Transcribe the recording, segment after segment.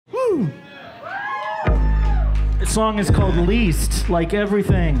song is called Leased, like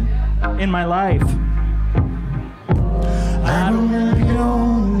everything in my life. I don't really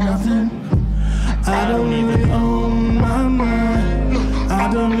own nothing. I don't really own my mind.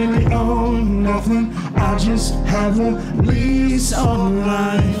 I don't really own nothing. I just have a lease on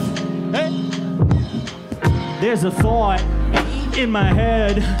life. Hey. There's a thought in my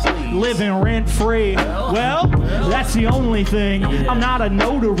head, living rent-free. Well, that's the only thing. I'm not a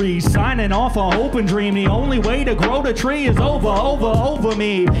notary, signing off a hope and dream. The only way to grow the tree is over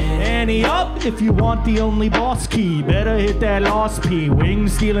me. Ante up if you want the only boss key. Better hit that lost P. Wing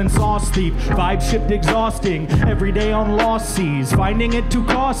stealing sauce thief, vibe shipped exhausting. Every day on lost seas, finding it too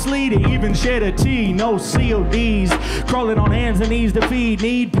costly to even shed a tea. No CODs, crawling on hands and knees to feed.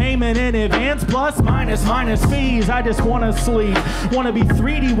 Need payment in advance, plus minus fees. I just wanna sleep. Wanna be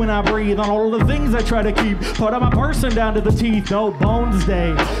 3D when I breathe on all the things I try to keep. Part of my person down to the teeth, no bones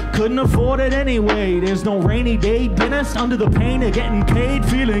day. Couldn't afford it anyway. There's no rainy day dentist under the pain of getting paid,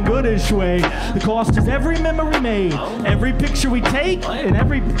 feeling good as sway. The cost is every memory made, every picture we take, and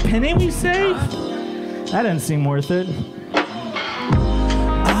every penny we save. That didn't seem worth it.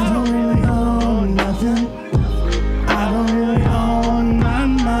 I don't really own nothing. I don't really own my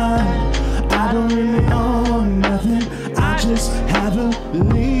mind. I don't really own nothing. I just have a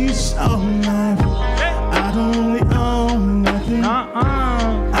lease on life. I don't really own nothing.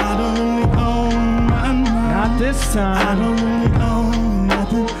 I don't really own my mind. Not this time. I don't really own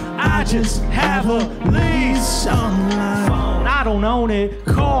nothing. I just have a lease on life. I don't own it.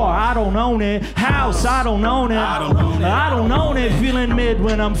 Car, I don't own it. House, I don't own it. I don't own it. Feeling mid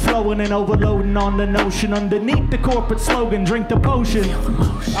when I'm flowing and overloading on the notion. Underneath the corporate slogan, drink the potion.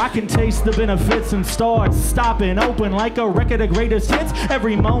 I can taste the benefits and start stopping open like a record of greatest hits.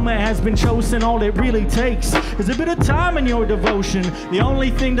 Every moment has been chosen. All it really takes is a bit of time in your devotion. The only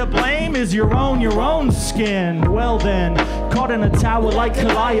thing to blame is your own skin. Well then, caught in a tower like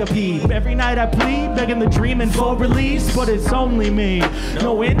Calliope. Every night I plead, begging the dreaming for release, but it's only me.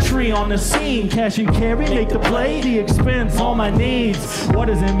 No entry on the scene. Cash and carry, make the play, the expense, all my needs. What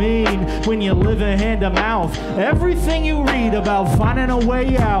does it mean when you live in hand to mouth? Everything you read about finding a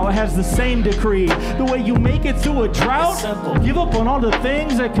way out has the same decree. The way you make it through a drought, give up on all the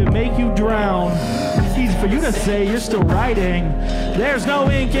things that could make you drown. It's easy for you to say, you're still writing. There's no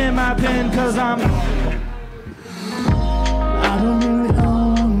ink in my pen cause I don't really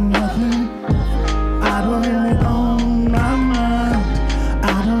own nothing. I don't really own my mind.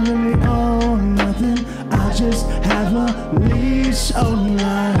 I don't really own nothing. I just have a lease on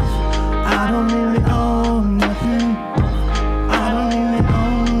life. I don't really own nothing. I don't really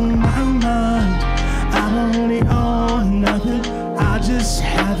own my mind. I don't really own nothing. I just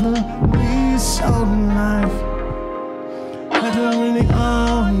have a lease on life. I don't really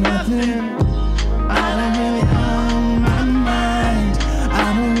own nothing. I don't really own my mind.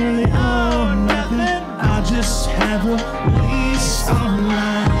 I don't really own nothing. I just have a lease on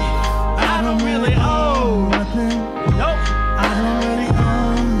life. I don't really own nothing. Nope. I don't really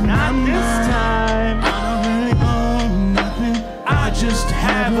own Not this time. I don't really own nothing. I just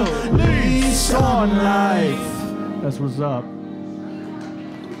have a lease on life. That's what's up.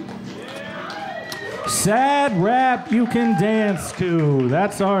 Sad rap you can dance to.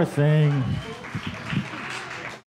 That's our thing.